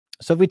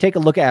So if we take a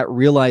look at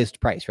realized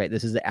price, right,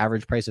 this is the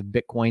average price of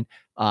Bitcoin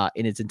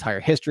in its entire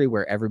history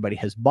where everybody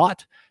has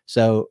bought.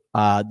 So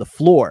the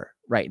floor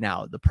right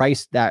now, the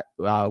price that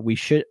we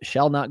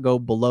shall not go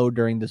below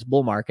during this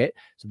bull market.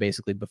 So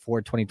basically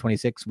before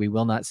 2026, we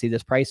will not see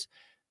this price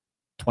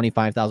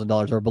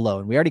 $25,000 or below.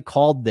 And we already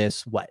called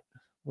this what?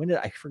 When did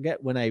I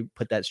forget when I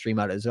put that stream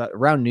out? Is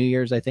around New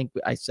Year's, I think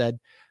I said,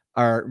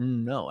 or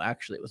no,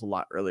 actually it was a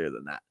lot earlier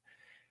than that.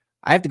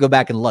 I have to go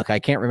back and look. I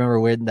can't remember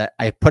when that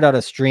I put out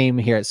a stream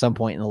here at some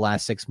point in the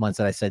last 6 months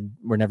that I said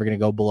we're never going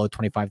to go below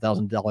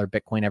 $25,000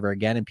 Bitcoin ever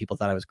again, and people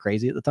thought I was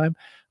crazy at the time.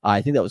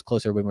 I think that was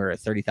closer when we were at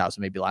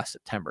 30,000, maybe last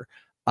September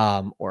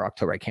or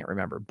October. I can't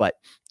remember, but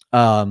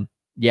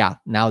yeah,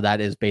 now that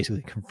is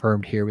basically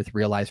confirmed here with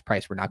realized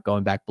price. We're not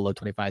going back below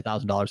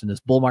 $25,000 in this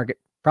bull market,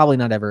 probably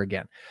not ever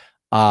again.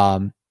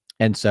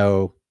 And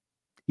so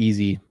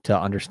easy to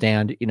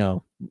understand, you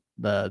know,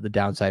 the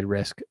downside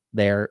risk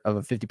there of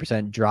a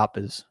 50% drop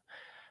is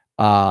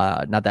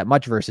not that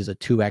much versus a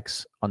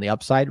 2x on the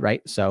upside,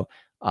 right? So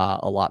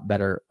a lot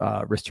better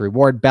risk to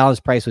reward. Balance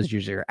price was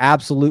usually your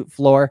absolute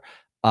floor.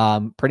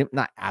 Pretty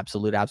not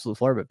absolute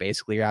floor, but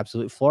basically your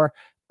absolute floor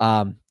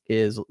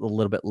is a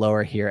little bit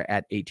lower here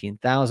at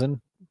 18,000.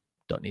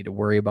 Don't need to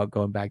worry about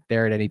going back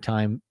there at any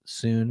time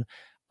soon.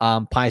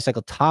 Pi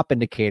cycle top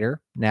indicator.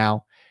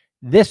 Now,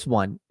 this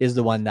one is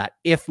the one that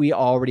if we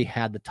already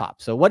had the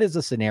top. So what is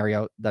the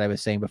scenario that I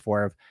was saying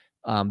before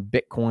of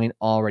Bitcoin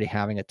already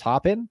having a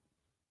top in?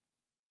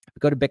 If we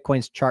go to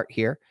Bitcoin's chart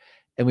here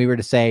and we were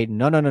to say,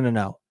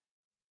 no.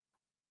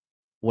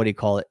 What do you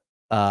call it?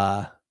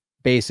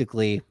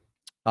 Basically,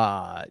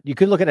 you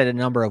could look at it a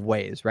number of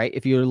ways, right?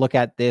 If you look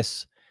at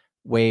this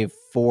wave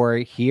 4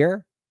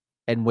 here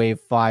and wave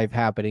 5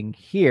 happening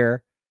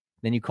here,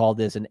 then you call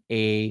this an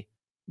A,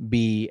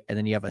 B, and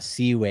then you have a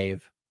C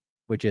wave,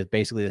 which is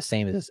basically the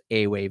same as this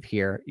A wave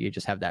here. You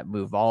just have that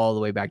move all the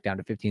way back down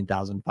to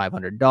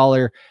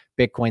 $15,500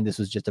 Bitcoin. This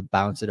was just a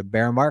bounce at a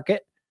bear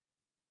market,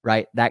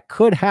 right? That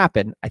could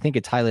happen. I think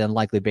it's highly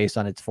unlikely based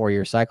on its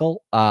 4-year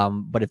cycle.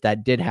 But if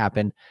that did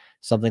happen,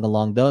 something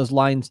along those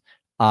lines,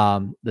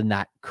 then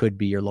that could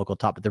be your local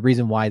top. But the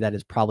reason why that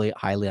is probably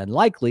highly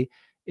unlikely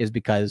is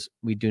because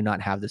we do not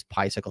have this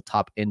pi cycle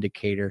top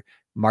indicator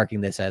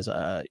marking this as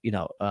a, you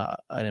know,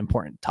 an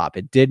important top.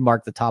 It did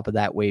mark the top of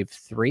that wave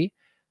 3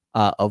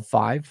 of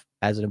 5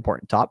 as an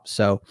important top.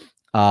 So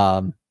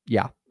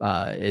yeah,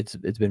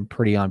 it's been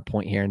pretty on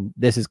point here, and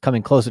this is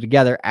coming closer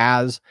together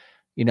as,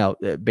 you know,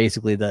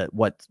 basically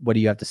what do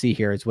you have to see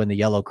here is when the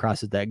yellow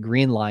crosses that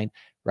green line,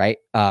 right?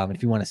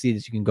 If you want to see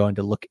this, you can go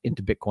into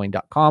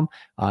lookintobitcoin.com.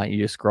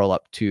 You just scroll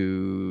up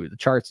to the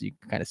charts. You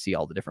can kind of see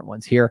all the different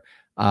ones here.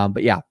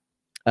 But yeah,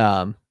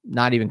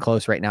 not even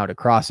close right now to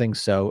crossing.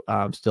 So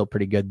still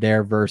pretty good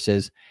there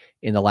versus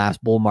in the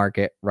last bull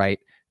market, right?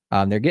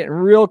 They're getting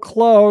real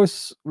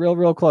close,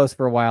 real close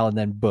for a while. And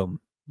then boom,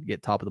 you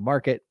get top of the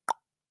market,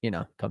 you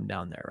know, come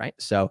down there, right?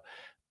 So,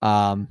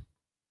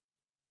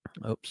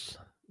 oops,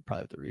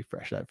 probably have to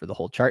refresh that for the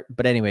whole chart.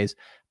 But anyways,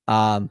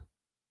 no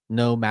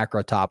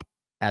macro top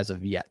as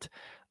of yet.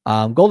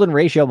 Golden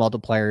ratio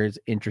multiplier is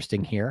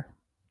interesting here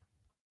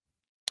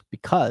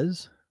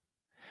because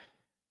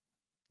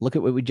look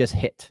at what we just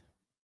hit.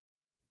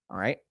 All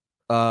right.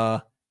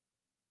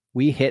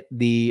 We hit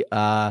the,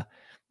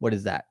 what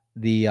is that?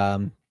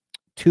 The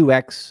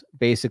 2x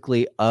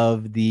basically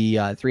of the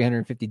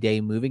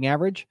 350-day moving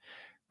average,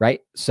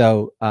 right?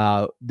 So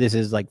this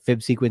is like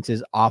fib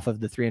sequences off of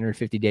the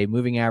 350-day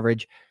moving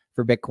average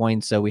for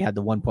Bitcoin. So we had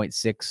the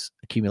 1.6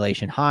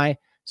 accumulation high.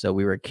 So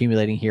we were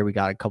accumulating here. We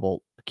got a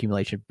couple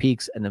accumulation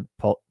peaks and then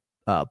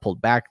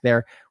pulled back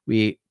there.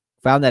 We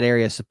found that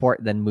area of support,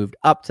 then moved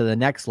up to the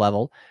next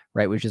level,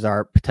 right, which is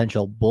our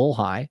potential bull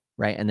high,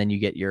 right? And then you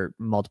get your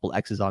multiple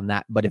X's on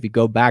that. But if you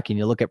go back and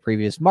you look at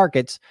previous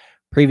markets,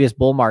 previous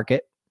bull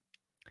market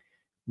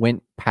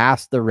went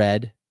past the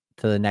red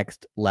to the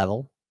next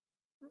level,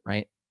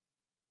 right?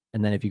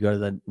 And then if you go to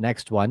the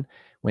next one,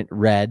 went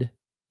red,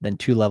 then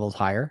 2 levels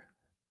higher.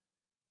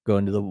 Go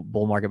into the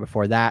bull market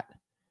before that,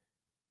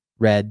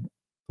 red,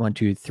 1,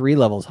 2, 3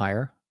 levels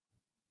higher,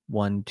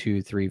 1,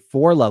 2, 3,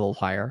 4 levels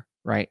higher,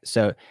 right?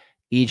 So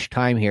each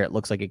time here, it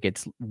looks like it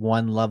gets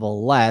 1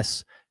 level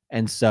less.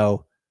 And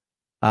so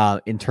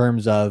in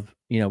terms of,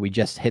 you know, we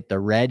just hit the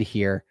red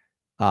here,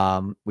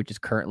 which is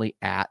currently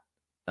at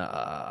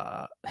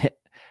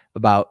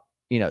about,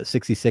 you know,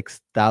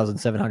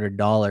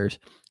 $66,700.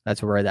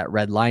 That's where that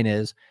red line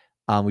is.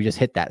 We just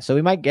hit that. So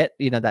we might get,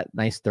 you know, that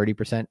nice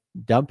 30%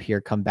 dump here,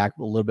 come back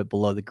a little bit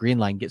below the green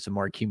line, get some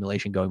more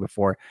accumulation going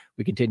before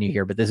we continue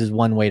here. But this is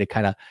one way to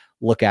kind of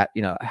look at,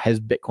 you know,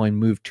 has Bitcoin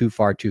moved too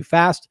far too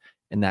fast?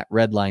 And that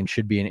red line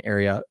should be an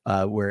area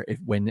where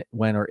when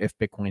or if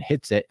Bitcoin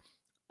hits it,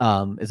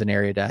 is an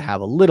area to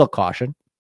have a little caution.